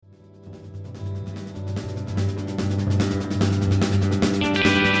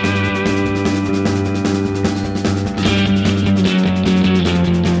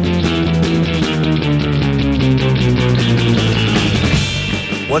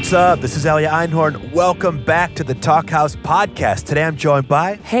What's up? This is Elia Einhorn. Welcome back to the Talkhouse Podcast. Today I'm joined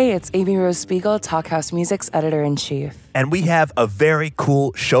by... Hey, it's Amy Rose Spiegel, Talkhouse Music's editor-in-chief. And we have a very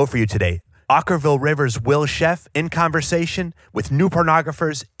cool show for you today. Okkervil River's Will Sheff in conversation with new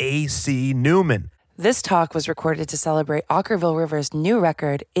pornographers A.C. Newman. This talk was recorded to celebrate Okkervil River's new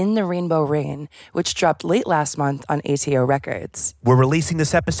record, In the Rainbow Rain, which dropped late last month on ATO Records. We're releasing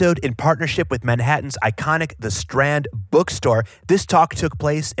this episode in partnership with Manhattan's iconic The Strand bookstore. This talk took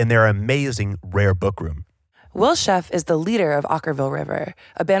place in their amazing Rare Book Room. Will Sheff is the leader of Okkervil River,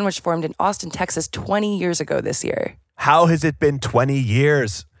 a band which formed in Austin, Texas 20 years ago this year. How has it been 20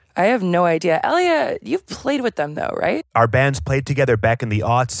 years? I have no idea. Elia, you've played with them though, right? Our bands played together back in the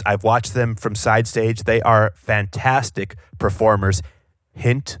aughts. I've watched them from side stage. They are fantastic performers.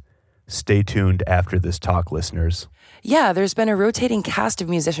 Hint, stay tuned after this talk, listeners. Yeah, there's been a rotating cast of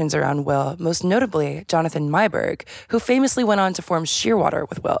musicians around Will, most notably Jonathan Myberg, who famously went on to form Shearwater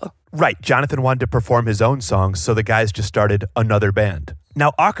with Will. Right, Jonathan wanted to perform his own songs, so the guys just started another band.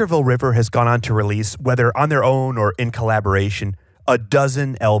 Now, Okkervil River has gone on to release, whether on their own or in collaboration, a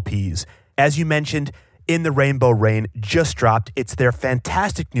dozen LPs. As you mentioned, In the Rainbow Rain just dropped. It's their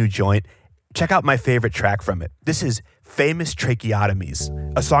fantastic new joint. Check out my favorite track from it. This is Famous Tracheotomies,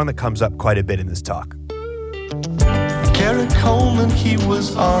 a song that comes up quite a bit in this talk. Gary Coleman, he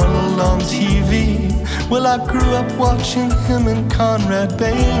was Arnold on TV. Well, I grew up watching him and Conrad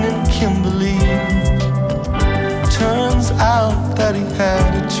Bain and Kimberly. Turns out that he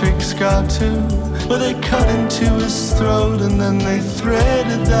had a trick scar too, where they cut into his throat and then they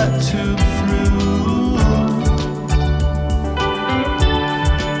threaded that tube through.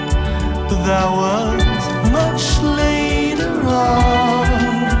 But that was much later on,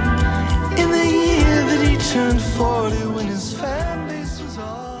 in the year that he turned 40, when his fan base was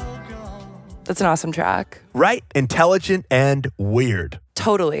all gone. That's an awesome track. Right? Intelligent and weird.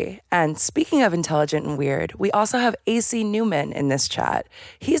 Totally. And speaking of intelligent and weird, we also have A.C. Newman in this chat.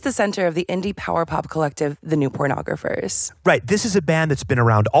 He's the center of the indie power pop collective, The New Pornographers. Right. This is a band that's been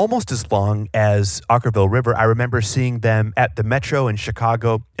around almost as long as Okkervil River. I remember seeing them at the Metro in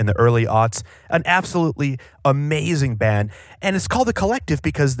Chicago in the early aughts. An absolutely amazing band. And it's called a collective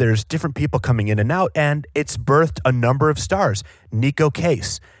because there's different people coming in and out, and it's birthed a number of stars. Nico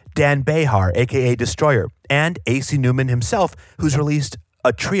Case, Dan Behar, a.k.a. Destroyer, and A.C. Newman himself, who's released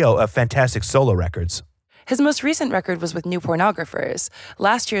a trio of fantastic solo records. His most recent record was with New Pornographers,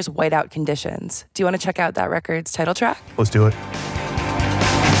 last year's Whiteout Conditions. Do you want to check out that record's title track? Let's do it.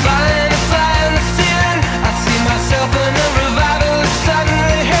 Flying the ceiling, I see myself in a revival. It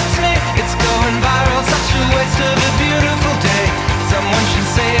suddenly hits me, it's going viral. Such a waste of a beautiful day. Someone should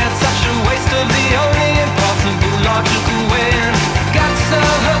say it's such a waste of the only impossible logical way in. Got so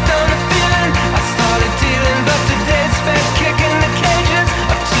hooked on the feeling, I started dealing, but today's spent kicking the cages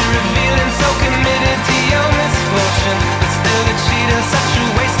up to revealing. So committed to your misfortune, but still the cheater. Such a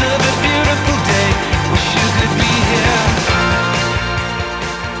waste of a beautiful day. Wish you could be here.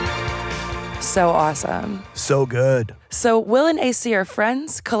 So awesome. So good. So Will and AC are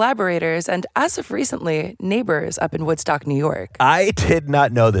friends, collaborators, and as of recently, neighbors up in Woodstock, New York. I did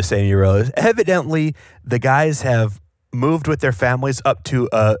not know this, Amy Rose. Evidently, the guys have moved with their families up to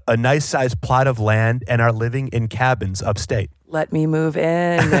a nice-sized plot of land and are living in cabins upstate. Let me move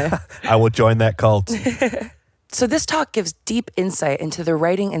in. I will join that cult. So this talk gives deep insight into the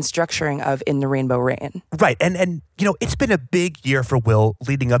writing and structuring of In the Rainbow Rain. Right, and you know, it's been a big year for Will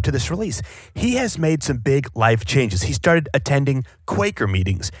leading up to this release. He has made some big life changes. He started attending Quaker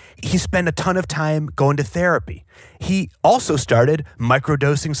meetings. He spent a ton of time going to therapy. He also started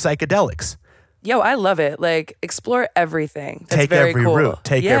microdosing psychedelics. Yo, I love it. Like, explore everything. That's Take very every cool. route.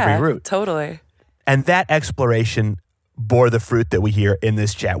 Take every route. Totally. And that exploration bore the fruit that we hear in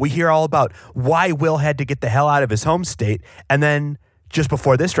this chat. We hear all about why Will had to get the hell out of his home state, and then just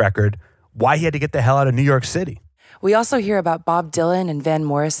before this record, why he had to get the hell out of New York City. We also hear about Bob Dylan and Van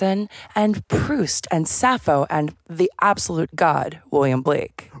Morrison, and Proust and Sappho, and the absolute god, William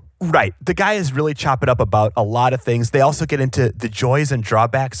Blake. Right. The guys really chop it up about a lot of things. They also get into the joys and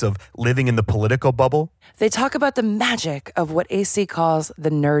drawbacks of living in the political bubble. They talk about the magic of what AC calls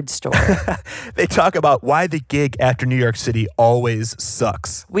the nerd store. They talk about why the gig after New York City always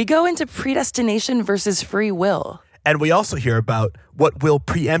sucks. We go into predestination versus free will. And we also hear about what Will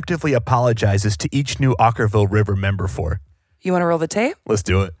preemptively apologizes to each new Okkervil River member for. You want to roll the tape? Let's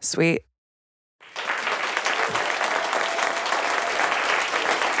do it. Sweet.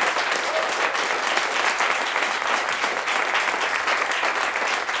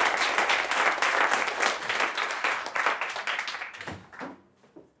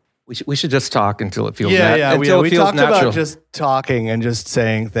 We should just talk until it feels We feels talked natural. about just talking and just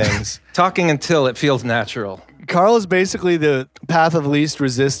saying things. Talking until it feels natural. Carl is basically the path of least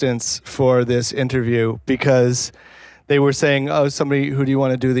resistance for this interview because they were saying, "Oh, somebody, who do you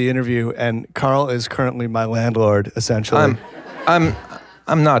want to do the interview?" And Carl is currently my landlord, essentially.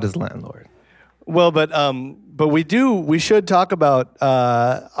 I'm not his landlord. Well, but we should talk about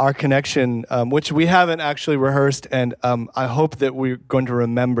our connection, which we haven't actually rehearsed, and I hope that we're going to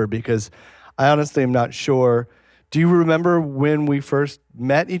remember because I honestly am not sure. Do you remember when we first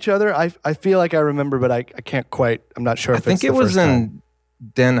met each other? I feel like I remember, but I can't quite. I'm not sure if I think it was in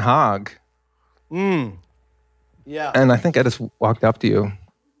Den Haag. Yeah. And I think I just walked up to you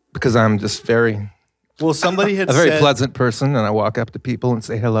because I'm just Well, somebody had a very said, pleasant person, and I walk up to people and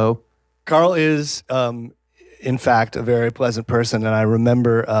say hello. Carl is, in fact, a very pleasant person, and I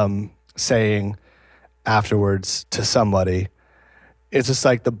remember saying afterwards to somebody, it's just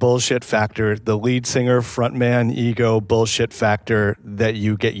like the bullshit factor, the lead singer, frontman, ego bullshit factor that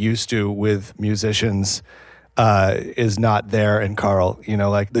you get used to with musicians is not there in Carl. You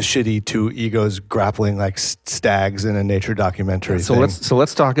know, like the shitty two egos grappling like stags in a nature documentary. So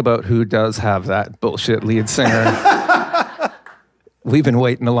let's talk about who does have that bullshit lead singer. We've been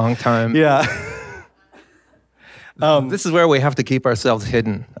waiting a long time. Yeah. This is where we have to keep ourselves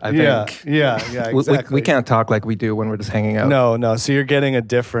hidden, I think. Yeah, exactly. We can't talk like we do when we're just hanging out. No. So you're getting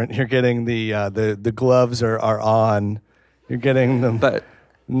the gloves are on. You're getting them, But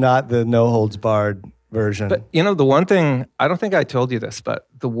not the no holds barred version. But you know, the one thing, I don't think I told you this, but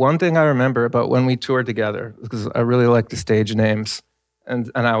the one thing I remember about when we toured together, because I really like the stage names,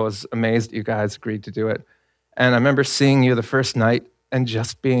 and I was amazed you guys agreed to do it. And I remember seeing you the first night and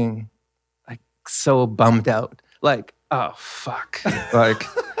just being like so bummed out. Like, oh fuck. Like,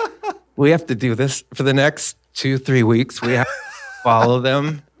 we have to do this for the next 2-3 weeks. We have to follow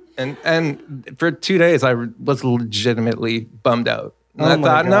them. And for 2 days I was legitimately bummed out. And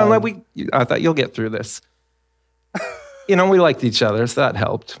I thought, I thought you'll get through this. You know, we liked each other, so that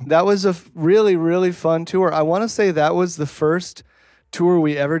helped. That was a really, really fun tour. I want to say that was the first tour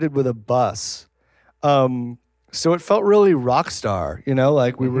we ever did with a bus. So it felt really rock star, you know,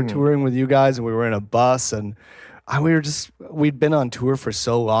 like we were touring with you guys and we were in a bus and we'd been on tour for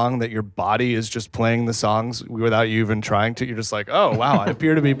so long that your body is just playing the songs without you even trying to. You're just like, oh, wow, I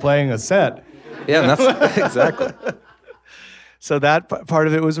appear to be playing a set. Yeah, that's exactly. So that part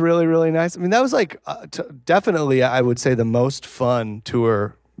of it was really, really nice. I mean, that was like definitely, I would say, the most fun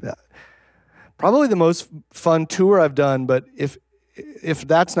tour. Probably the most fun tour I've done, but if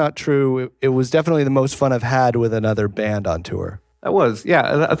that's not true, it was definitely the most fun I've had with another band on tour. That was,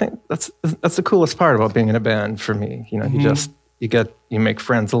 yeah. I think that's the coolest part about being in a band for me. You know, you make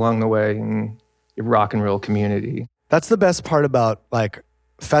friends along the way, and you rock and roll community. That's the best part about like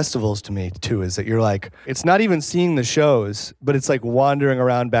festivals to me too, is that you're like, it's not even seeing the shows, but it's like wandering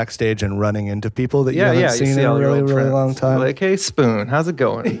around backstage and running into people that you haven't seen in a really, really long time. Like, hey, Spoon, how's it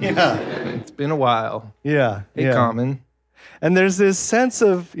going? Yeah. It's been a while. Yeah. Hey, Common. And there's this sense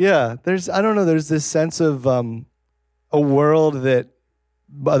of, there's this sense of a world that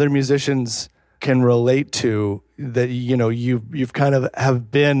other musicians can relate to, that, you know, you've kind of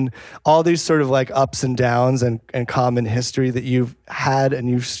have been all these sort of like ups and downs and common history that you've had, and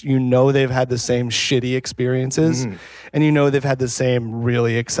you know they've had the same shitty experiences, and you know they've had the same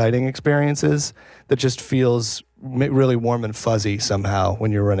really exciting experiences that just feels really warm and fuzzy somehow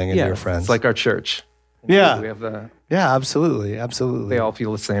when you're running into your friends. It's like our church. Yeah. We have the... Yeah, absolutely. They all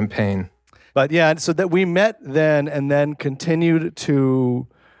feel the same pain. But yeah, so that we met then and then continued to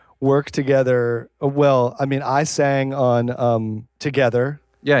work together. Well, I mean, I sang on Together.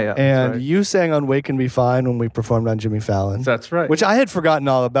 Yeah. And right. you sang on Wake and Be Fine when we performed on Jimmy Fallon. That's right. Which I had forgotten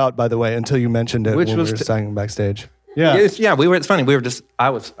all about, by the way, until you mentioned it when we were singing backstage. Yeah. It's funny. We were just, I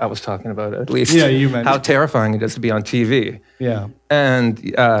was talking about it at least. Yeah, you mentioned how terrifying it is to be on TV. Yeah. And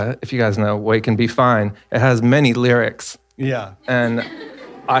if you guys know Wake and Be Fine, it has many lyrics. Yeah. And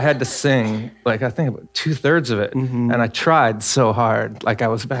I had to sing, like, I think about 2/3 of it. And I tried so hard. Like, I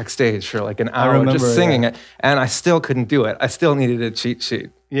was backstage for like an hour just singing it. And I still couldn't do it. I still needed a cheat sheet.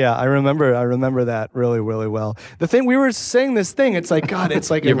 Yeah, I remember that really, really well. The thing, we were saying this thing, it's like, God,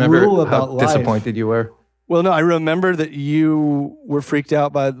 it's like a rule about life. Disappointed you were? Well, no, I remember that you were freaked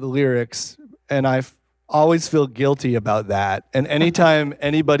out by the lyrics, and I always feel guilty about that. And anytime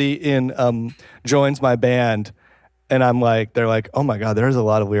anybody joins my band, and I'm like, they're like, oh my God, there's a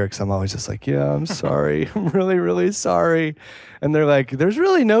lot of lyrics. I'm always just like, yeah, I'm sorry. I'm really, really sorry. And they're like, there's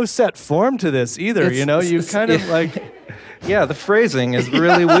really no set form to this either. You kind of like... Yeah, the phrasing is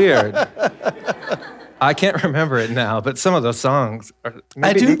really weird. I can't remember it now, but some of those songs are...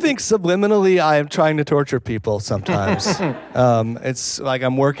 I do think subliminally I am trying to torture people sometimes. It's like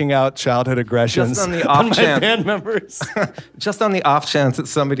I'm working out childhood aggressions Just on the off my chance. band members. Just on the off chance that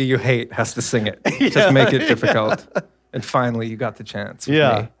somebody you hate has to sing it. Just make it difficult. And finally, you got the chance with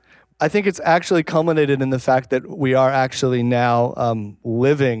me. I think it's actually culminated in the fact that we are actually now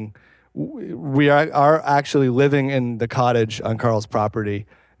living. We are actually living in the cottage on Carl's property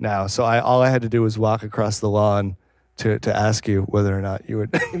now. So all I had to do was walk across the lawn to ask you whether or not you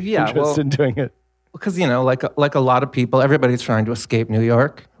would be interested in doing it. Because, like a lot of people, everybody's trying to escape New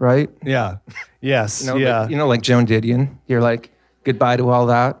York, right? Yeah. Yes. Like Joan Didion. You're like, goodbye to all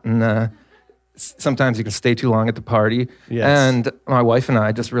that. And sometimes you can stay too long at the party. Yes. And my wife and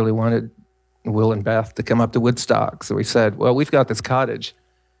I just really wanted Will and Beth to come up to Woodstock. So we said, well, we've got this cottage,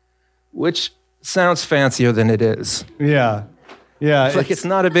 which sounds fancier than it is. Yeah. Yeah. It's like, it's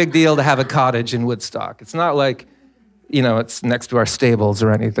not a big deal to have a cottage in Woodstock. It's not like, it's next to our stables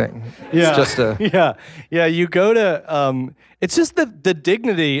or anything. Yeah. It's just Yeah. You go to, it's just the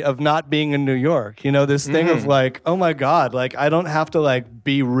dignity of not being in New York. This thing of like, oh my God, like I don't have to like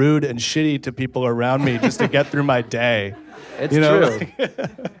be rude and shitty to people around me just to get through my day. It's true.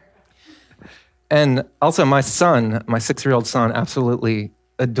 And also my 6-year-old son absolutely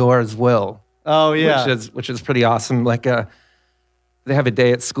adores Will. Oh yeah. Which is pretty awesome. Like they have a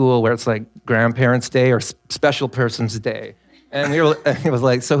day at school where it's like Grandparents' Day or Special Persons' Day. And he was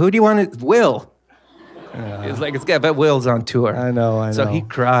like, so who do you want to... Will. Yeah. He was like, but Will's on tour. I know. So he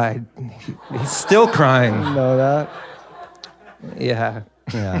cried. He's still crying. You know that? Yeah.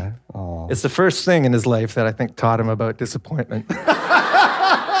 Yeah. Oh. It's the first thing in his life that I think taught him about disappointment.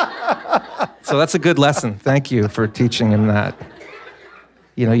 So that's a good lesson. Thank you for teaching him that.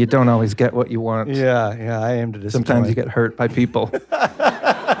 You don't always get what you want. Yeah, I aim to disappoint. Sometimes you get hurt by people.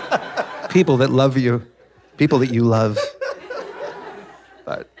 People that love you. People that you love.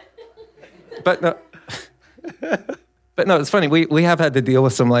 But no. But no, it's funny. We have had to deal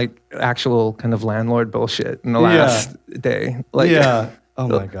with some like actual kind of landlord bullshit in the last day. Like, oh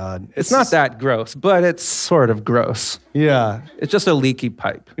my God. It's not that gross, but it's sort of gross. Yeah. It's just a leaky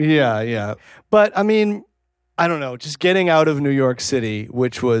pipe. Yeah. But I mean, I don't know, just getting out of New York City,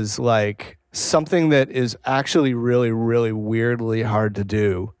 which was like something that is actually really, really weirdly hard to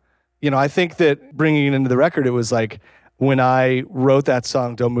do. I think that bringing it into the record, it was like when I wrote that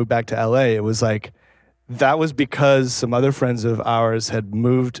song, Don't Move Back to LA, it was like, that was because some other friends of ours had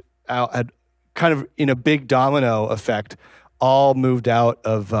moved out, had kind of in a big domino effect, all moved out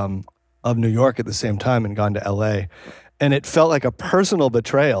of New York at the same time and gone to LA. And it felt like a personal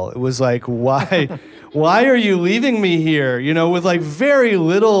betrayal. It was like, why are you leaving me here? With like very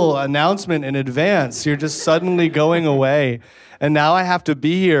little announcement in advance. You're just suddenly going away. And now I have to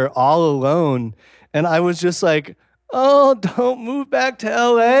be here all alone. And I was just like, oh, don't move back to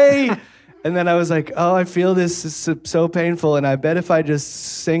LA. And then I was like, oh, I feel this is so painful. And I bet if I just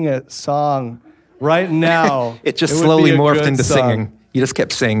sing a song right now, it just slowly morphed into singing. You just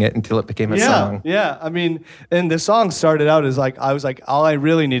kept saying it until it became a song. Yeah. I mean, and the song started out as like, I was like, all I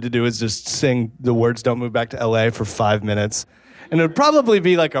really need to do is just sing the words Don't Move Back to LA for 5 minutes. And it would probably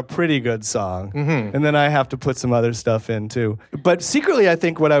be like a pretty good song. Mm-hmm. And then I have to put some other stuff in too. But secretly, I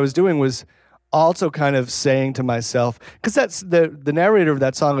think what I was doing was also kind of saying to myself, because that's the narrator of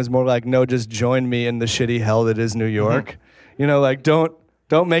that song is more like, no, just join me in the shitty hell that is New York. Mm-hmm. Like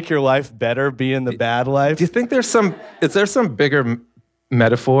don't make your life better, be in the bad life. Do you think is there some bigger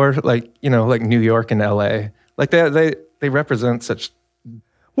metaphor, like New York and LA, like they represent such.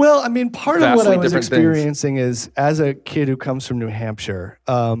 Well, I mean, part of what I was experiencing things. is, as a kid who comes from New Hampshire,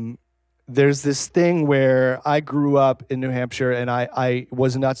 there's this thing where I grew up in New Hampshire, and I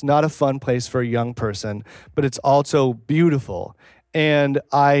was not a fun place for a young person, but it's also beautiful. And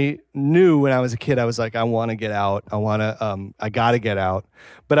I knew when I was a kid, I was like, I want to get out. I got to get out.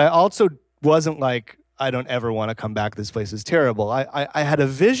 But I also wasn't like, I don't ever want to come back. This place is terrible. I had a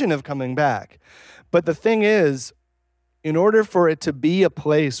vision of coming back. But the thing is, in order for it to be a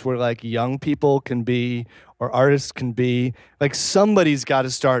place where like young people can be or artists can be, like somebody's got to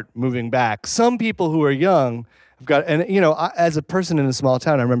start moving back. Some people who are young have got, and as a person in a small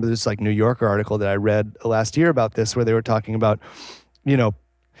town, I remember this like New Yorker article that I read last year about this, where they were talking about,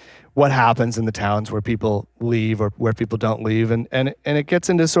 what happens in the towns where people leave or where people don't leave. And it gets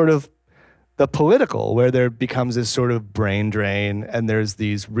into sort of the political, where there becomes this sort of brain drain, and there's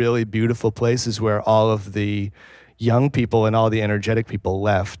these really beautiful places where all of the young people and all the energetic people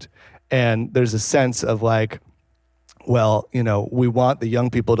left. And there's a sense of like, well, we want the young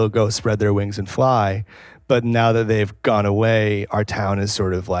people to go spread their wings and fly, but now that they've gone away, our town is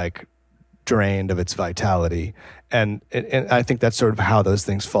sort of like drained of its vitality. And I think that's sort of how those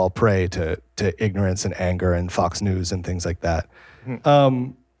things fall prey to ignorance and anger and Fox News and things like that.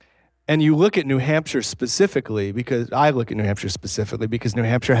 And you look at New Hampshire specifically, because New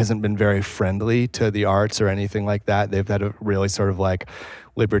Hampshire hasn't been very friendly to the arts or anything like that. They've had a really sort of like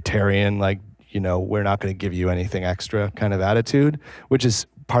libertarian, like, we're not going to give you anything extra kind of attitude, which is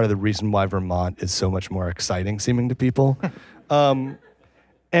part of the reason why Vermont is so much more exciting seeming to people.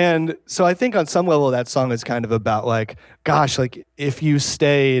 And so I think on some level that song is kind of about like, gosh, like if you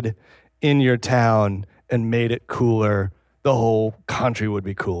stayed in your town and made it cooler, the whole country would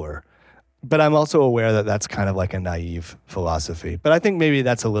be cooler. But I'm also aware that that's kind of like a naive philosophy. But I think maybe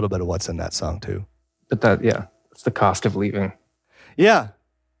that's a little bit of what's in that song too. But it's the cost of leaving. Yeah.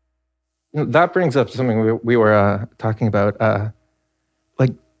 That brings up something we were talking about. Like,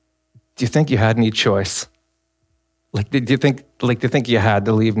 do you think you had any choice? Like, do you think you had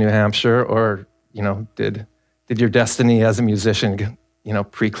to leave New Hampshire, or did your destiny as a musician,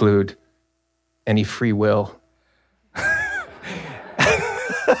 preclude any free will?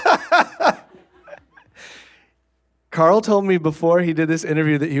 Carl told me before he did this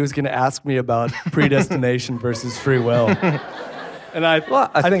interview that he was going to ask me about predestination versus free will. And I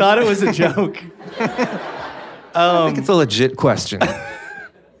thought it was a joke. I think it's a legit question.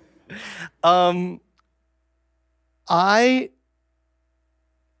 I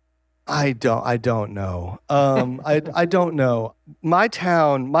don't know. I don't know. My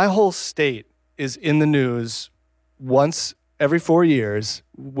town, my whole state is in the news once every 4 years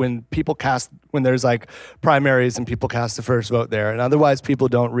when there's like primaries and people cast the first vote there. And otherwise people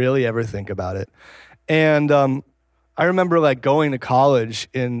don't really ever think about it. And I remember like going to college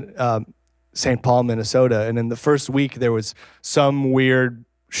in St. Paul, Minnesota. And in the first week there was some weird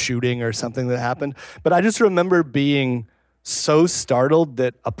shooting or something that happened. But I just remember being so startled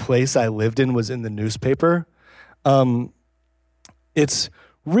that a place I lived in was in the newspaper. It's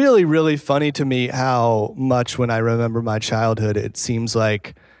really, really funny to me how much when I remember my childhood, it seems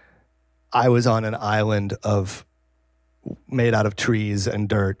like I was on an island made out of trees and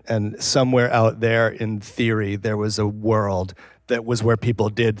dirt, and somewhere out there, in theory, there was a world that was where people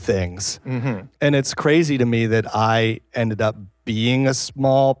did things. Mm-hmm. And it's crazy to me that I ended up being a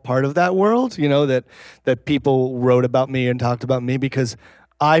small part of that world, that people wrote about me and talked about me, because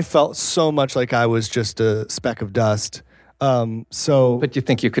I felt so much like I was just a speck of dust. But you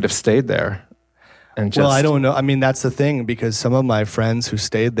think you could have stayed there? Well, I don't know. I mean, that's the thing, because some of my friends who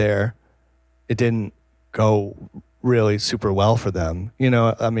stayed there, it didn't go really super well for them.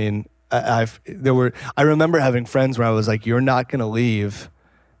 I mean, I remember having friends where I was like, you're not going to leave.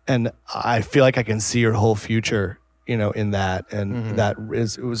 And I feel like I can see your whole future, in that. And it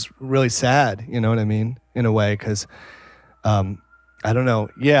was really sad, you know what I mean? In a way, because, I don't know.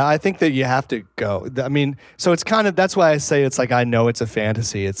 Yeah, I think that you have to go. I mean, so it's kind of, that's why I say it's like, I know it's a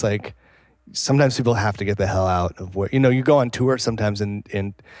fantasy. It's like, sometimes people have to get the hell out of where, you go on tour sometimes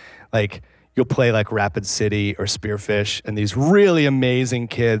in like, you'll play like Rapid City or Spearfish, and these really amazing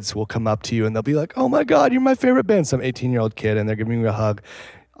kids will come up to you and they'll be like, oh my God, you're my favorite band. Some 18-year-old kid, and they're giving you a hug.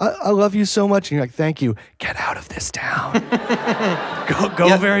 I love you so much. And you're like, thank you. Get out of this town.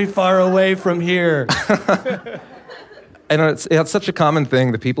 Go very far away from here. I know it's such a common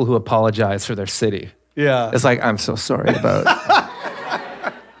thing, the people who apologize for their city. Yeah. It's like, I'm so sorry about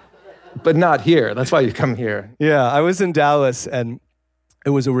it. But not here. That's why you come here. Yeah, I was in Dallas, and it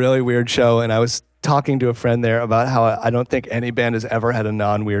was a really weird show, and I was talking to a friend there about how I don't think any band has ever had a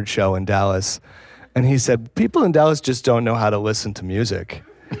non-weird show in Dallas. And he said, people in Dallas just don't know how to listen to music,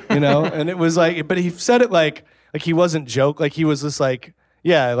 And it was like, but he said it like he wasn't joke, like he was just like,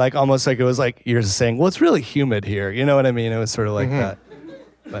 yeah, like almost like it was like you're saying, well, it's really humid here. You know what I mean? It was sort of like that.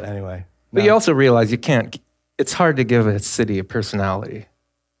 But anyway. But you also realize it's hard to give a city a personality,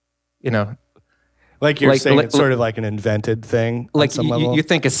 Like you're saying it's sort of like an invented thing like on some level? You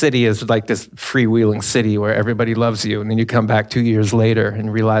think a city is like this freewheeling city where everybody loves you, and then you come back 2 years later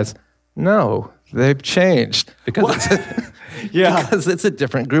and realize, no, they've changed because it's a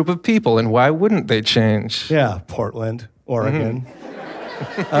different group of people, and why wouldn't they change? Yeah, Portland, Oregon.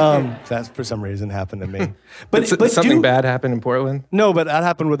 That for some reason happened to me. But something bad happened in Portland? No, but that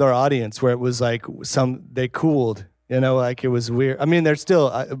happened with our audience where it was like they cooled. Like it was weird. I mean, there's still,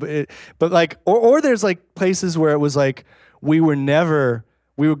 but like, or there's like places where it was like, we would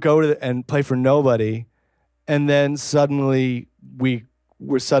go to and play for nobody, and then suddenly we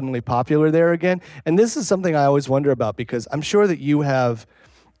were suddenly popular there again. And this is something I always wonder about, because I'm sure that you have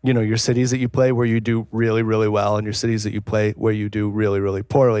your cities that you play where you do really, really well, and your cities that you play where you do really, really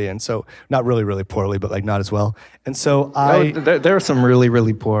poorly. And so, not really, really poorly, but like not as well. And so there are some really,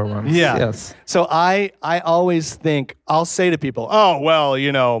 really poor ones. Yeah. Yes. So I always think, I'll say to people, oh, well,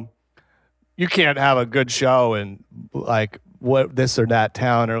 you can't have a good show in like what this or that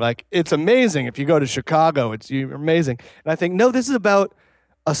town, or like, it's amazing if you go to Chicago, you're amazing. And I think, no, this is about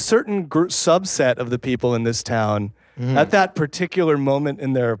a certain subset of the people in this town at that particular moment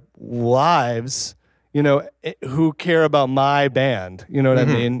in their lives, who care about my band. You know what I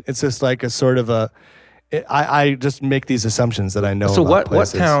mean? It's just like a sort of I just make these assumptions that I know. So about what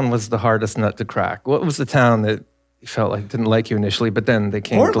places. town was the hardest nut to crack? What was the town that you felt like didn't like you initially, but then they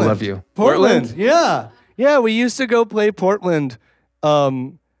came to love you? Portland. Yeah. We used to go play Portland,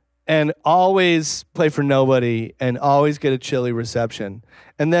 and always play for nobody, and always get a chilly reception.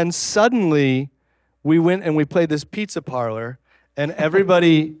 And then suddenly, we went and we played this pizza parlor, and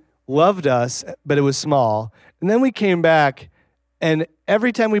everybody loved us, but it was small. And then we came back, and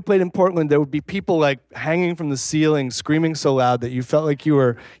every time we played in Portland, there would be people like hanging from the ceiling, screaming so loud that you felt like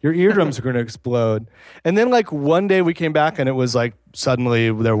your eardrums were going to explode. And then like one day we came back, and it was like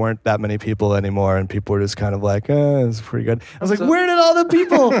suddenly there weren't that many people anymore, and people were just kind of like, it's pretty good. I was like, where did all the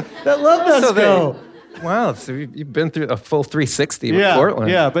people that loved us go? Wow, so you've been through a full 360 with Portland.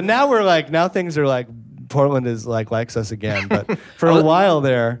 Yeah, but now things are like, Portland is likes us again. But for a while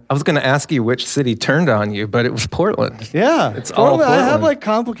there, I was going to ask you which city turned on you, but it was Portland. Yeah, it's all Portland. I have like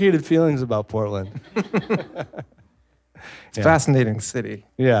complicated feelings about Portland. It's a fascinating city.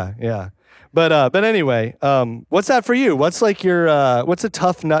 Yeah. But anyway, what's that for you? What's like your what's a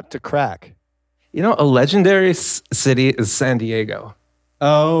tough nut to crack? A legendary city is San Diego.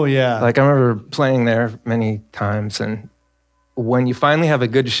 Oh yeah. Like I remember playing there many times, and when you finally have a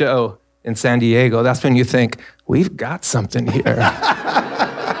good show in San Diego, that's when you think, we've got something here.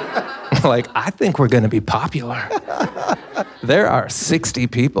 Like, I think we're going to be popular. There are 60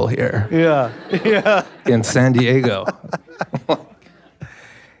 people here. Yeah. In San Diego.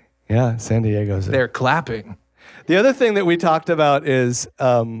 Yeah, San Diego's They're clapping. The other thing that we talked about is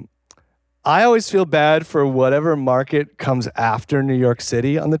I always feel bad for whatever market comes after New York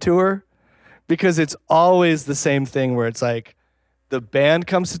City on the tour, because it's always the same thing where it's like, the band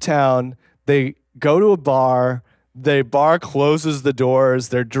comes to town, they go to a bar, the bar closes the doors,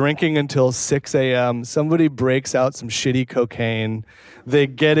 they're drinking until 6 a.m., somebody breaks out some shitty cocaine, they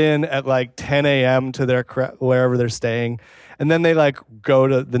get in at like 10 a.m. to their wherever they're staying, and then they like go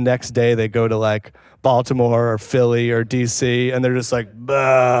to the next day, they go to like Baltimore or Philly or DC, and they're just like,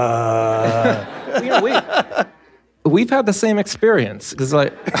 bah. We've had the same experience, because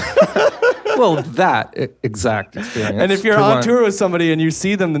like... Well, that exact experience. And if you're on tour with somebody and you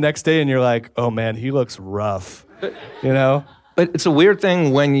see them the next day and you're like, oh man, he looks rough, But it's a weird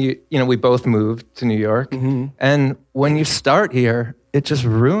thing when we both moved to New York, and when you start here, it just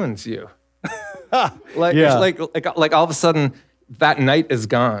ruins you. Like all of a sudden, that night is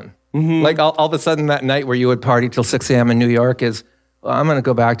gone. Like all of a sudden, that night where you would party till 6 a.m. in New York is, well, I'm gonna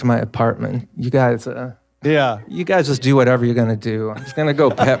go back to my apartment. You guys. You guys just do whatever you're going to do. I'm just going to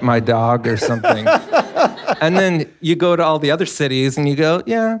go pet my dog or something. And then you go to all the other cities and you go,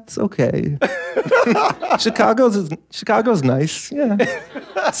 yeah, it's okay. Chicago's nice. Yeah.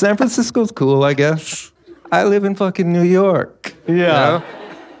 San Francisco's cool, I guess. I live in fucking New York. Yeah.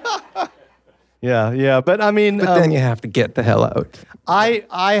 Yeah. But I mean... But then you have to get the hell out. I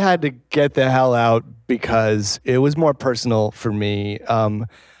had to get the hell out because it was more personal for me.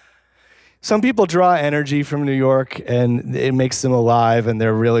 Some people draw energy from New York and it makes them alive and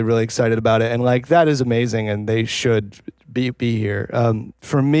they're really, really excited about it. And like, that is amazing and they should be here.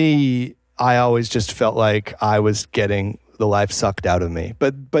 For me, I always just felt like I was getting the life sucked out of me,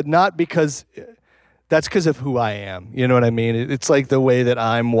 but not because that's because of who I am. You know what I mean? It's like the way that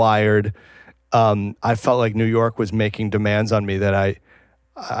I'm wired. I felt like New York was making demands on me that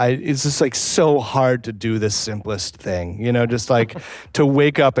it's just like so hard to do the simplest thing, just like to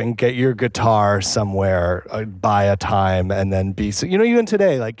wake up and get your guitar somewhere, buy a time, and then be, even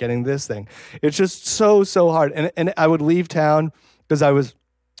today, like getting this thing, it's just so hard. And I would leave town because I was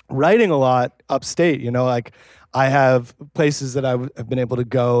writing a lot upstate, like I have places that I've been able to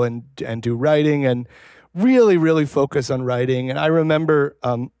go and do writing and really, really focus on writing. And I remember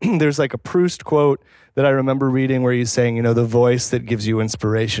there's like a Proust quote that I remember reading where he's saying, the voice that gives you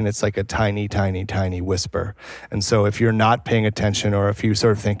inspiration, it's like a tiny, tiny, tiny whisper. And so if you're not paying attention or if you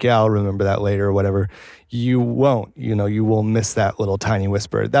sort of think, yeah, I'll remember that later or whatever, you won't, you will miss that little tiny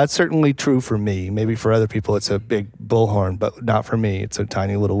whisper. That's certainly true for me. Maybe for other people, it's a big bullhorn, but not for me. It's a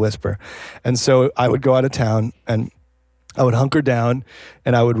tiny little whisper. And so I would go out of town and I would hunker down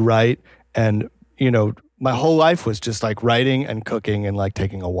and I would write, and my whole life was just like writing and cooking and like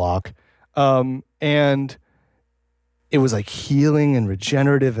taking a walk. And it was like healing and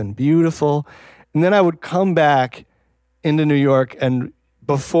regenerative and beautiful. And then I would come back into New York, and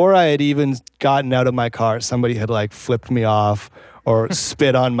before I had even gotten out of my car, somebody had like flipped me off or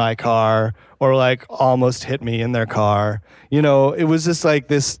spit on my car or like almost hit me in their car. It was just like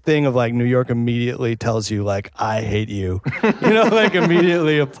this thing of like New York immediately tells you like, I hate you, like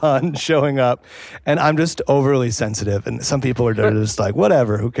immediately upon showing up. And I'm just overly sensitive. And some people are just like,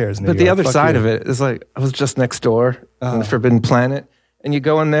 whatever, who cares? New But the York, other fuck side you. of it is like, I was just next door on the Forbidden Planet, and you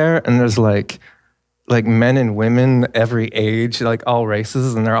go in there and there's like men and women every age, like all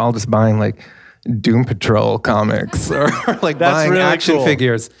races, and they're all just buying like Doom Patrol comics or like buying really action cool.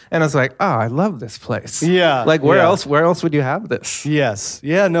 figures. And I was like, oh, I love this place. Yeah. Like where yeah. else would you have this? Yes.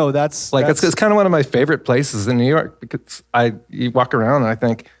 Yeah, no, that's Like it's kind of one of my favorite places in New York, because you walk around and I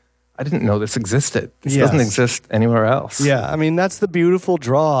think, I didn't know this existed. This Yes. doesn't exist anywhere else. Yeah, I mean, that's the beautiful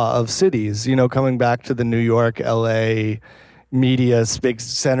draw of cities, coming back to the New York, LA media, big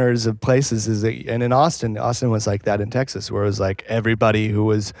centers of places. And in Austin was like that in Texas, where it was like everybody who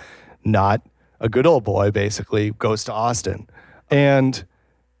was not a good old boy basically goes to Austin. And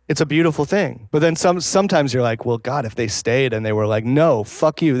it's a beautiful thing. But then sometimes you're like, well, God, if they stayed and they were like, no,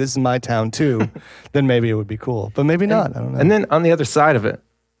 fuck you, this is my town too, then maybe it would be cool. But maybe not, I don't know. And then on the other side of it,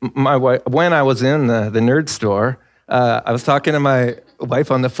 my wife, when I was in the nerd store, I was talking to my wife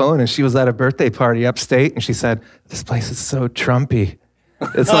on the phone, and she was at a birthday party upstate, and she said, this place is so Trumpy.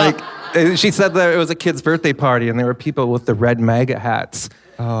 It's like, she said that it was a kid's birthday party, and there were people with the red MAGA hats.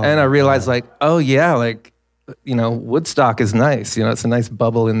 And I realized Woodstock is nice. It's a nice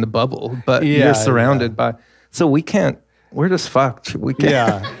bubble in the bubble, but you're surrounded by, so we're just fucked. We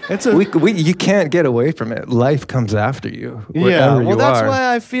can't, you can't get away from it. Life comes after you. Well, that's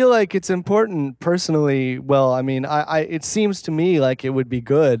why I feel like it's important personally. Well, I mean, it seems to me like it would be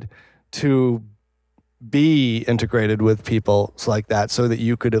good to be integrated with people like that, so that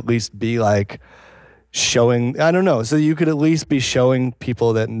you could at least be like showing, I don't know, so you could at least be showing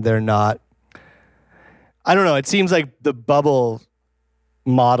people that they're not, I don't know, it seems like the bubble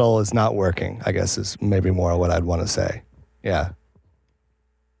model is not working, I guess is maybe more what I'd want to say. Yeah.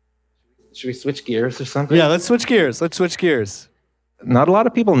 Should we switch gears or something? Yeah, let's switch gears. Not a lot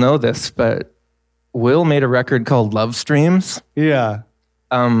of people know this, but Will made a record called Love Streams. Yeah.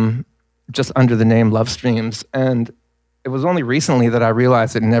 Just under the name Love Streams. And it was only recently that I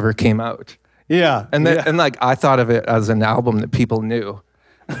realized it never came out. Yeah. And like I thought of it as an album that people knew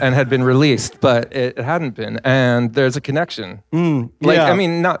and had been released, but it hadn't been. And there's a connection. I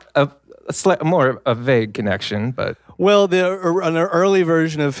mean, not more of a vague connection, but well, an early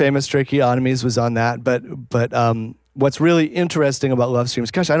version of Famous Tracheotomies was on that, but what's really interesting about Love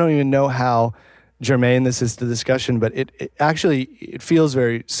Streams, gosh, I don't even know how germane this is to the discussion, but it actually feels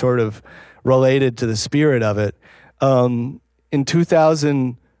very sort of related to the spirit of it. In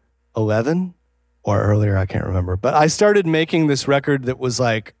 2011 or earlier, I can't remember, but I started making this record that was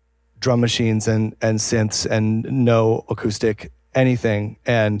like drum machines and synths and no acoustic anything,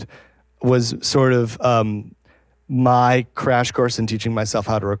 and was sort of my crash course in teaching myself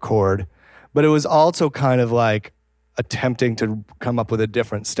how to record. But it was also kind of like attempting to come up with a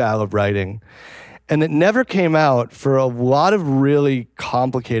different style of writing. And it never came out for a lot of really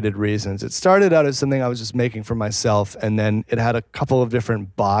complicated reasons. It started out as something I was just making for myself, and then it had a couple of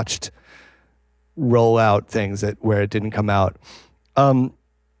different botched rollout things where it didn't come out.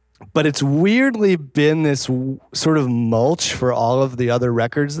 But it's weirdly been this sort of mulch for all of the other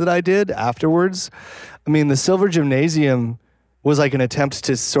records that I did afterwards. I mean, the Silver Gymnasium was like an attempt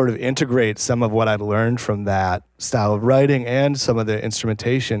to sort of integrate some of what I'd learned from that style of writing and some of the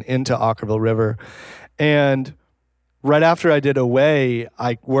instrumentation into Okkervil River. And right after I did Away,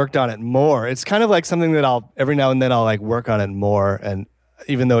 I worked on it more. It's kind of like something that every now and then I'll like work on it more, and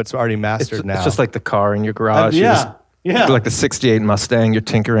even though it's already mastered now. It's just like the car in your garage. Yeah. Like the 68 Mustang you're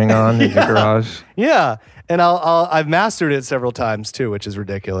tinkering on in your garage. Yeah. And I've mastered it several times too, which is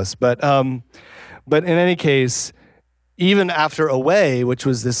ridiculous. But in any case, even after Away, which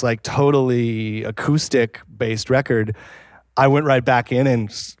was this like totally acoustic based record, I went right back in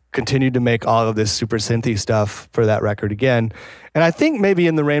and continued to make all of this super synthy stuff for that record again. And I think maybe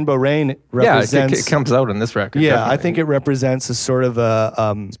in the Rainbow Rain it represents... Yeah, it comes out in this record. Yeah, definitely. I think it represents a sort of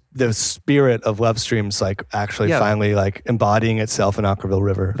the spirit of Love Streams, like actually finally like embodying itself in Okkervil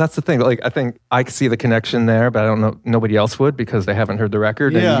River. That's the thing. Like, I think I see the connection there, but I don't know, nobody else would because they haven't heard the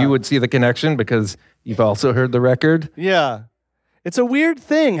record. Yeah. And you would see the connection because you've also heard the record. Yeah. It's a weird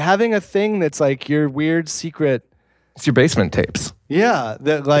thing, having a thing that's like your weird secret It's your basement tapes. Yeah,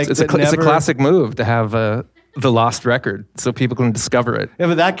 that like It's a classic move to have the lost record so people can discover it. Yeah,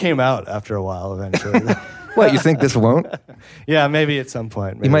 but that came out after a while eventually. What, you think this won't? Yeah, maybe at some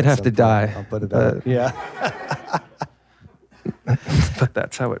point. You might have to die. I'll put it out. Yeah. But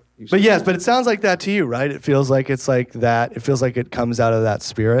that's how it usually But yes, but it sounds like that to you, right? It feels like it's like that. It feels like it comes out of that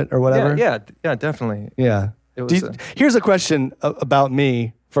spirit or whatever. Yeah, definitely. Yeah. It was Here's a question about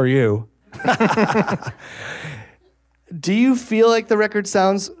me for you. Do you feel like the record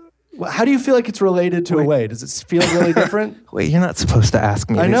sounds... How do you feel like it's related to Away? Does it feel really different? Wait, you're not supposed to ask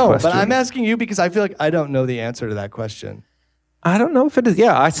me I these know, questions. but I'm asking you because I feel like I don't know the answer to that question. I don't know if it is.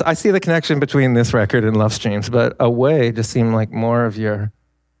 Yeah, I see the connection between this record and Love Streams, but Away just seemed like more of your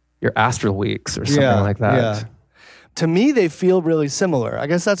Astral Weeks or something like that. Yeah. To me, they feel really similar. I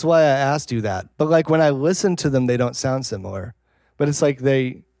guess that's why I asked you that. But like when I listen to them, they don't sound similar. But it's like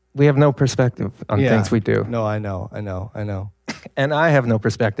we have no perspective on things we do. No, I know. And I have no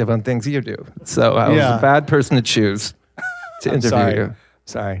perspective on things you do. So I was a bad person to choose to interview you.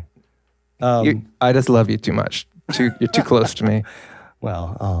 Sorry. I just love you too much. You're too close to me.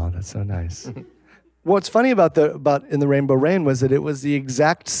 Well, that's so nice. What's funny about In the Rainbow Rain was that it was the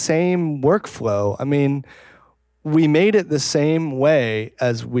exact same workflow. I mean, we made it the same way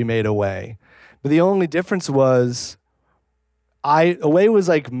as we made Away. But the only difference was Away was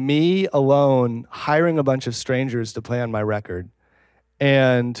like me alone hiring a bunch of strangers to play on my record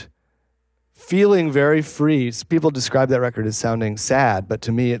and feeling very free. People describe that record as sounding sad, but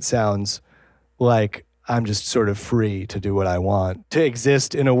to me it sounds like I'm just sort of free to do what I want, to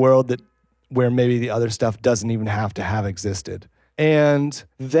exist in a world where maybe the other stuff doesn't even have to have existed. And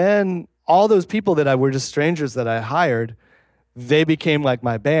then all those people that were just strangers that I hired, they became like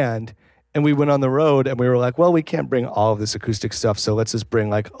my band. And we went on the road and we were like, well, we can't bring all of this acoustic stuff, so let's just bring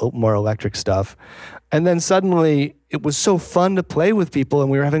like more electric stuff. And then suddenly it was so fun to play with people and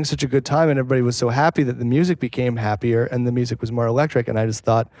we were having such a good time and everybody was so happy that the music became happier and the music was more electric. And I just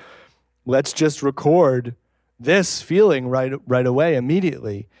thought, let's just record this feeling right away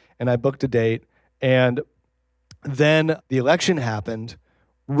immediately. And I booked a date. And then the election happened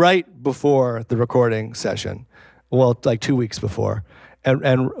right before the recording session. Well, like 2 weeks before.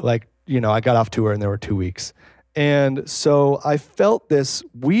 And like, I got off tour and there were 2 weeks. And so I felt this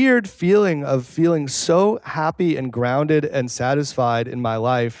weird feeling of feeling so happy and grounded and satisfied in my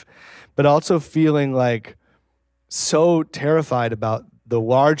life, but also feeling like so terrified about the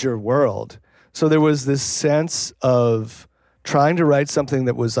larger world. So there was this sense of trying to write something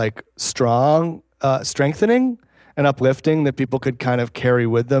that was like strong, strengthening and uplifting that people could kind of carry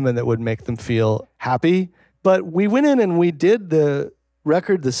with them and that would make them feel happy. But we went in and we did the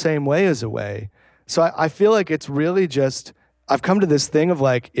record the same way as Away. So I feel like it's really just, I've come to this thing of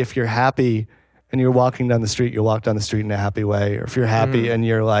like, if you're happy and you're walking down the street, you'll walk down the street in a happy way. Or if you're happy and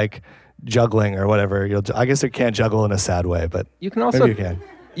you're like juggling or whatever, I guess you can't juggle in a sad way, but you can also, maybe you can.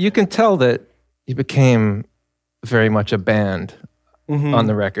 You can tell that you became very much a band on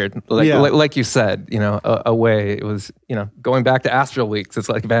the record. Like you said, Away, it was, going back to Astral Weeks, it's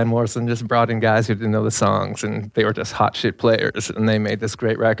like Van Morrison just brought in guys who didn't know the songs and they were just hot shit players and they made this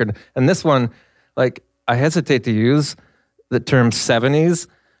great record. And this one, like, I hesitate to use the term 70s,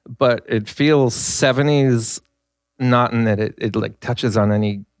 but it feels 70s not in that it like touches on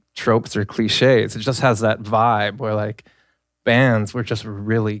any tropes or cliches. It just has that vibe where like bands were just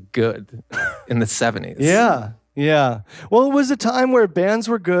really good in the 70s. Yeah. Well, it was a time where bands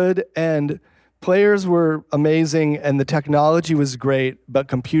were good and players were amazing and the technology was great, but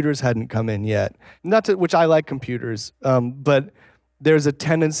computers hadn't come in yet. Which I like computers, but there's a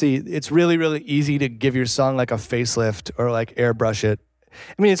tendency, it's really, really easy to give your song like a facelift or like airbrush it.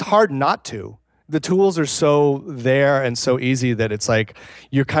 I mean, it's hard not to. The tools are so there and so easy that it's like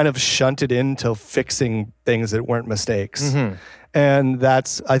you're kind of shunted into fixing things that weren't mistakes. And I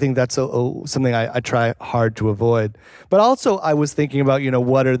think that's something I try hard to avoid. But also I was thinking about,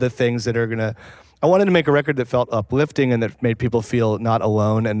 what are the things that are I wanted to make a record that felt uplifting and that made people feel not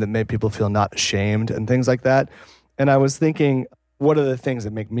alone and that made people feel not ashamed and things like that. And I was thinking, what are the things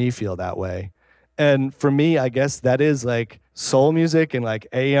that make me feel that way? And for me, I guess that is like soul music and like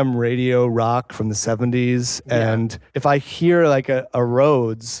AM radio rock from the 70s. Yeah. And if I hear like a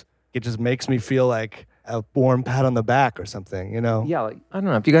Rhodes, it just makes me feel like a warm pat on the back or something, Yeah, like, I don't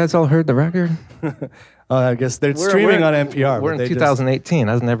know. Have you guys all heard the record? I guess they're streaming on NPR. We're in 2018.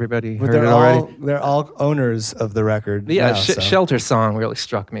 Hasn't everybody heard it already? They're all owners of the record. But yeah, Shelter Song really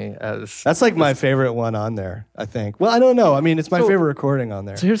struck me as... That's like my favorite one on there, I think. Well, I don't know. I mean, it's my favorite recording on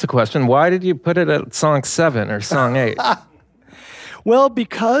there. So here's the question. Why did you put it at song 7 or song 8? Well,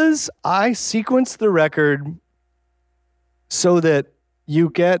 because I sequenced the record so that you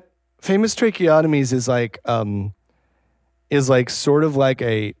get Famous Tracheotomies is like sort of like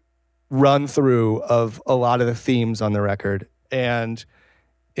a run through of a lot of the themes on the record. And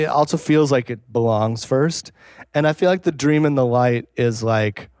it also feels like it belongs first. And I feel like The Dream and the Light is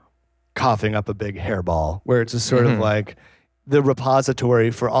like coughing up a big hairball, where it's just sort of like the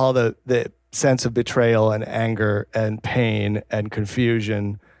repository for all the sense of betrayal and anger and pain and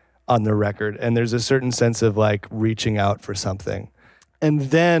confusion on the record. And there's a certain sense of like reaching out for something. And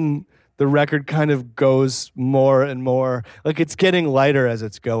then the record kind of goes more and more, like it's getting lighter as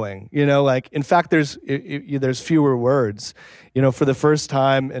it's going, you know, like in fact, there's fewer words, you know, for the first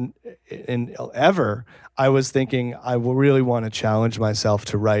time in ever, I was thinking I will really want to challenge myself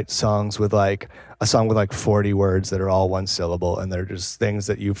to write songs with like a song with like 40 words that are all one syllable and they're just things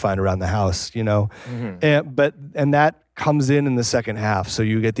that you find around the house, you know, and that comes in the second half. So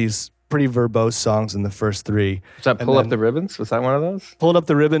you get these pretty verbose songs in the first three. Was that Pull Up the Ribbons? Was that one of those? Pull Up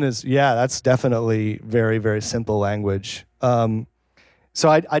the Ribbon is, yeah, that's definitely very, very simple language. So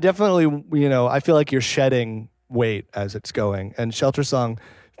I definitely, you know, I feel like you're shedding weight as it's going. And Shelter Song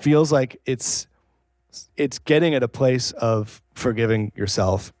feels like it's getting at a place of forgiving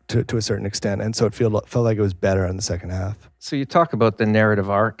yourself to a certain extent. And so it felt like it was better in the second half. So you talk about the narrative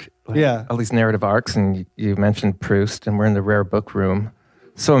arc. Yeah. All these narrative arcs, and you mentioned Proust, and we're in the rare book room.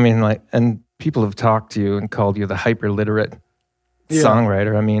 So, I mean, like, and people have talked to you and called you the hyper-literate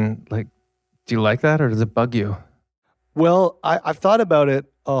songwriter. I mean, like, do you like that or does it bug you? Well, I've thought about it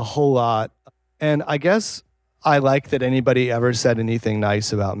a whole lot. And I guess I like that anybody ever said anything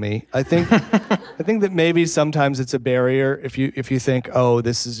nice about me. I think that maybe sometimes it's a barrier if you think, oh,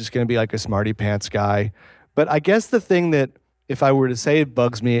 this is just going to be like a smarty pants guy. But I guess the thing that if I were to say it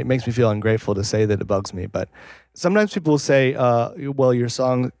bugs me, it makes me feel ungrateful to say that it bugs me. But sometimes people will say, well, your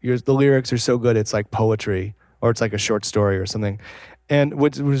song, the lyrics are so good, it's like poetry, or it's like a short story or something. And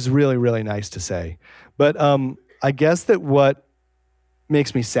which was really, really nice to say. But I guess that what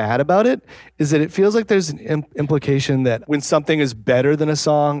makes me sad about it is that it feels like there's an implication that when something is better than a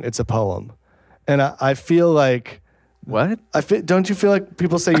song, it's a poem. And I feel like... What? Don't you feel like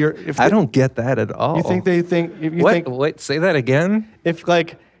people say you're... I don't get that at all. You think they think... Wait, say that again? If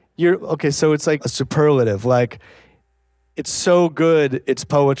like... Okay, so it's like a superlative, like it's so good, it's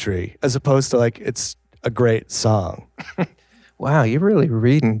poetry, as opposed to like it's a great song. Wow, you're really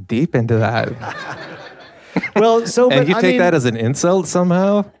reading deep into that. Well, so... And you take that as an insult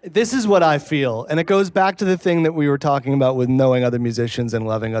somehow? This is what I feel, and it goes back to the thing that we were talking about with knowing other musicians and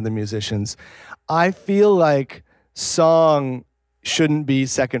loving other musicians. I feel like song shouldn't be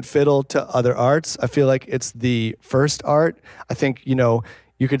second fiddle to other arts. I feel like it's the first art. I think, you know...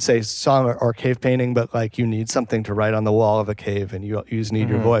 You could say song or cave painting, but like you need something to write on the wall of a cave and you just need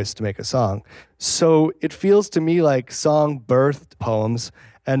your voice to make a song. So it feels to me like song birthed poems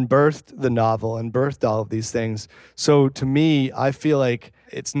and birthed the novel and birthed all of these things. So to me, I feel like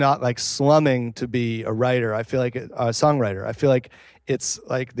it's not like slumming to be a writer. I feel like a songwriter. I feel like it's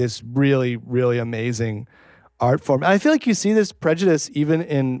like this really, really amazing art form. And I feel like you see this prejudice even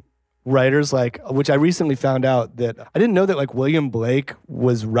in writers like, which I recently found out that I didn't know that like William Blake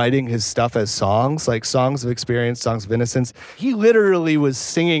was writing his stuff as songs, like songs of experience, songs of innocence. He literally was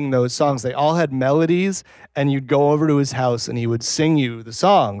singing those songs. They all had melodies, and you'd go over to his house and he would sing you the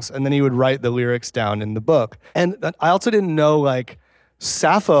songs, and then he would write the lyrics down in the book. And I also didn't know like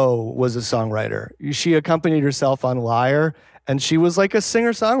Sappho was a songwriter. She accompanied herself on Lyre, and she was like a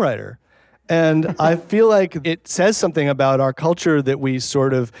singer-songwriter. And I feel like it says something about our culture that we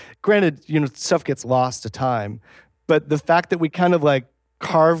sort of, granted, you know, stuff gets lost to time, but the fact that we kind of like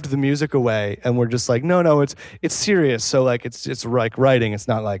carved the music away and we're just like, no, it's serious. So like it's like writing. It's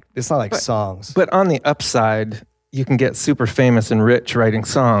not like songs. But on the upside, you can get super famous and rich writing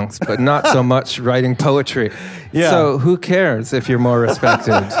songs, but not so much writing poetry. Yeah. So who cares if you're more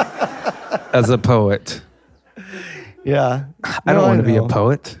respected as a poet? Yeah. I don't want to be a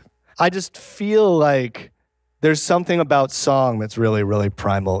poet. I just feel like there's something about song that's really, really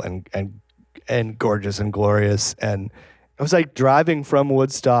primal and gorgeous and glorious. And I was like driving from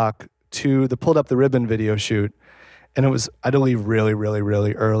Woodstock to the Pulled Up the Ribbon video shoot, and I had to leave really, really,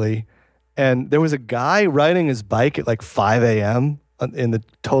 really early. And there was a guy riding his bike at like 5 a.m. in the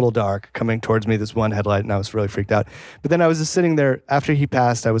total dark coming towards me, this one headlight, and I was really freaked out. But then I was just sitting there after he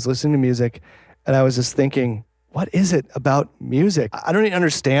passed, I was listening to music, and I was just thinking, what is it about music? I don't even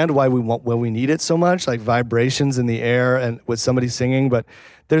understand why we need it so much, like vibrations in the air and with somebody singing, but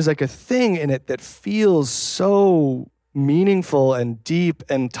there's like a thing in it that feels so meaningful and deep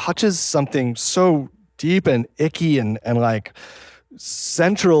and touches something so deep and icky and like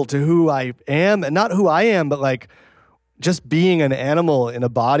central to who I am, and not who I am, but like just being an animal in a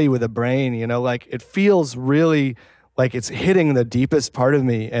body with a brain, you know, like it feels really like it's hitting the deepest part of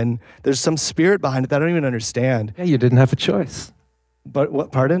me. And there's some spirit behind it that I don't even understand. Yeah, you didn't have a choice. But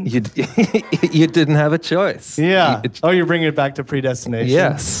what, pardon? You didn't have a choice. Yeah. You're bringing it back to predestination.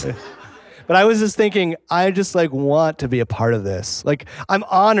 Yes. But I was just thinking, I just like want to be a part of this. Like, I'm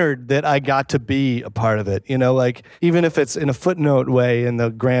honored that I got to be a part of it. You know, like, even if it's in a footnote way in the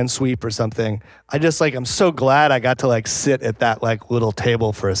grand sweep or something, I just like, I'm so glad I got to like sit at that like little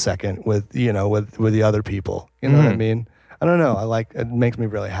table for a second with, you know, with the other people. You know what I mean? I don't know. It makes me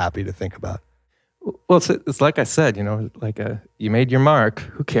really happy to think about. Well, it's like I said, you know, like you made your mark.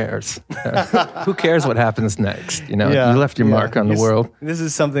 Who cares? Who cares what happens next? You know, you left your mark on the world. This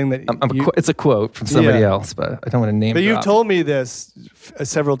is something that it's a quote from somebody else, but I don't want to name. But you've told me this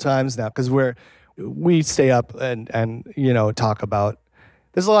several times now because we stay up and you know talk about.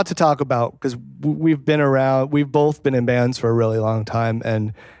 There's a lot to talk about because we've been around. We've both been in bands for a really long time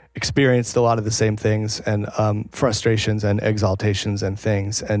and experienced a lot of the same things and frustrations and exaltations and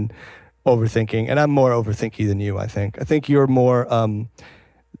things and overthinking. And I'm more overthinky than you, I think. I think you're more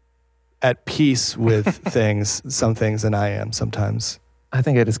at peace with some things than I am sometimes. I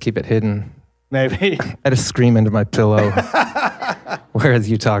think I just keep it hidden. Maybe. I just scream into my pillow, whereas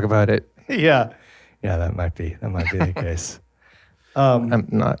you talk about it. Yeah, that might be the case.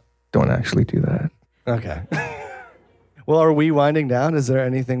 Don't actually do that. Okay. Well, are we winding down? Is there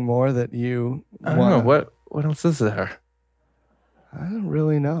anything more that you I don't know. What else is there? I don't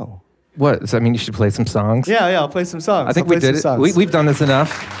really know. What? Does that mean you should play some songs? Yeah, I'll play some songs. I think we did it. We've done this enough.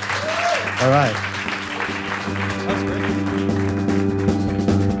 All right.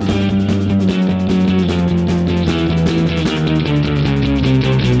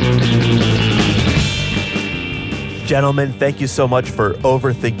 Gentlemen, thank you so much for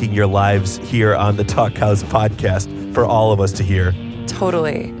overthinking your lives here on the Talk House podcast for all of us to hear.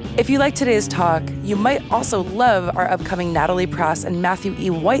 Totally. If you like today's talk, you might also love our upcoming Natalie Prass and Matthew E.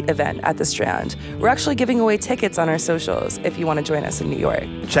 White event at the Strand. We're actually giving away tickets on our socials if you want to join us in New York.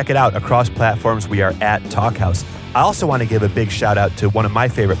 Check it out. Across platforms, we are at Talk House. I also want to give a big shout out to one of my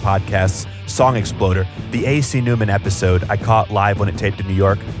favorite podcasts, Song Exploder, the AC Newman episode I caught live when it taped in New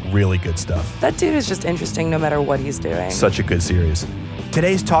York. Really good stuff. That dude is just interesting no matter what he's doing. Such a good series.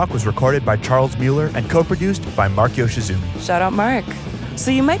 Today's talk was recorded by Charles Mueller and co-produced by Mark Yoshizumi. Shout out, Mark.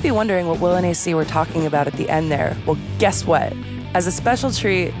 So you might be wondering what Will and AC were talking about at the end there. Well, guess what? As a special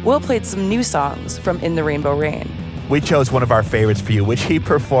treat, Will played some new songs from In the Rainbow Rain. We chose one of our favorites for you, which he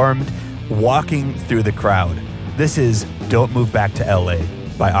performed walking through the crowd. This is Don't Move Back to LA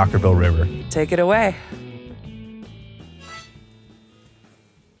by Okkervil River. Take it away.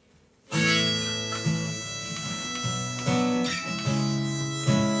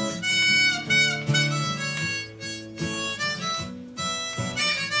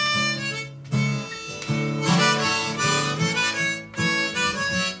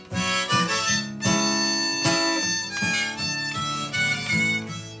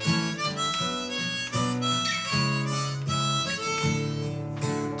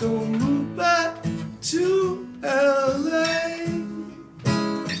 Don't move back to LA.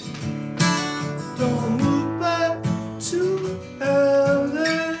 Don't move back to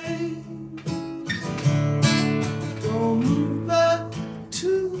LA. Don't move back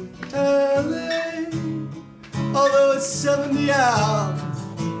to LA. Although it's 70 out.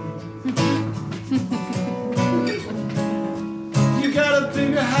 You got a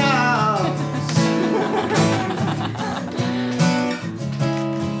bigger house.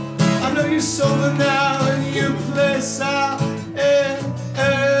 You're sober now and you place out in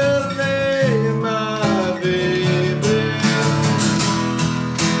LA, my baby.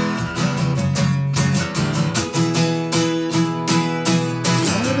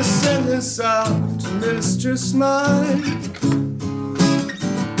 I'm gonna send this out to Mistress Mike.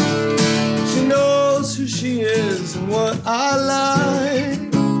 She knows who she is and what I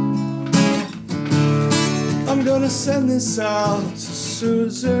like. I'm gonna send this out to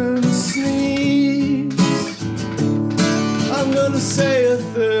Susan Sneeze. I'm gonna say a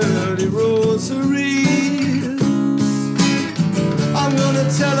 30 rosaries. I'm gonna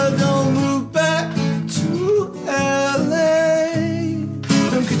tell her don't move back to LA.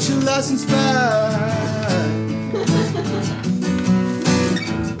 Don't get your license back.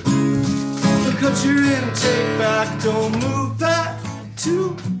 Don't cut your intake back. Don't move back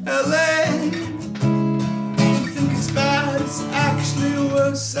to LA. It's actually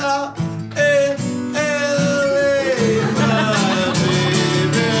worse out in LA, my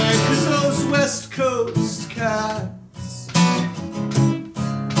baby. 'Cause those West Coast cats,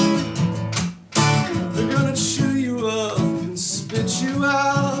 they're gonna chew you up.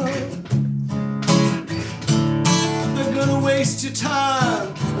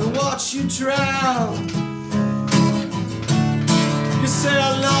 watch you drown. You say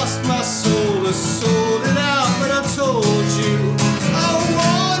I lost my soul, I sold it out, but I told you, I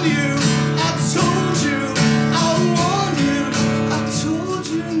warned you, I told you, I warned you, I told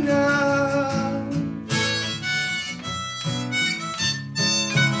you now.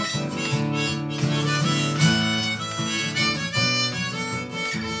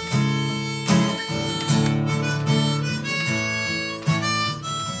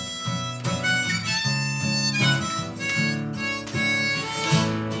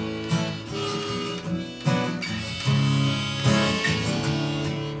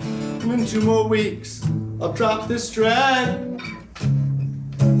 In 2 more weeks, I'll drop this drag,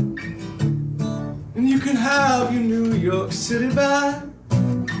 and you can have your New York City back.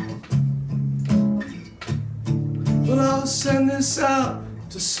 But I'll send this out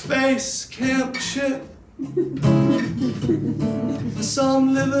to Space Camp Chip. So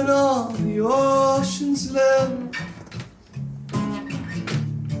I'm living on the ocean's lip.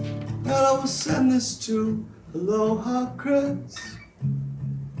 And I will send this to Aloha Chris.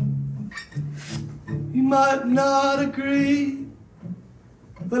 You might not agree,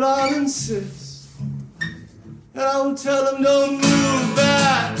 but I'll insist. And I will tell them don't move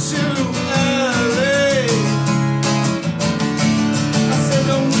back to LA. I said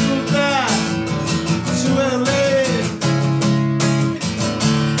don't move back to LA.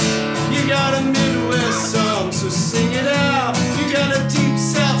 You got a Midwest song, so sing it out. You got a Deep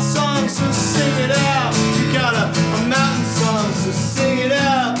South song, so sing it out. You got a mountain song, so sing it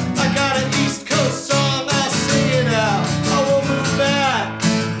out. I got an East Coast song.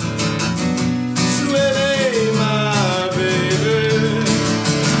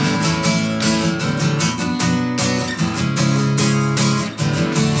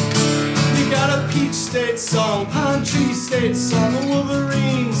 State song, Pine Tree State song, a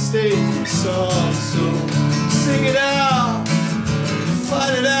Wolverine State song. So sing it out,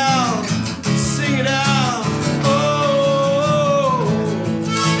 fight it out, sing it out. Oh,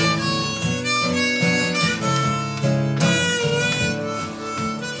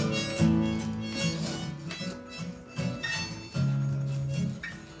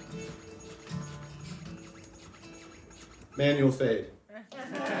 manual fade.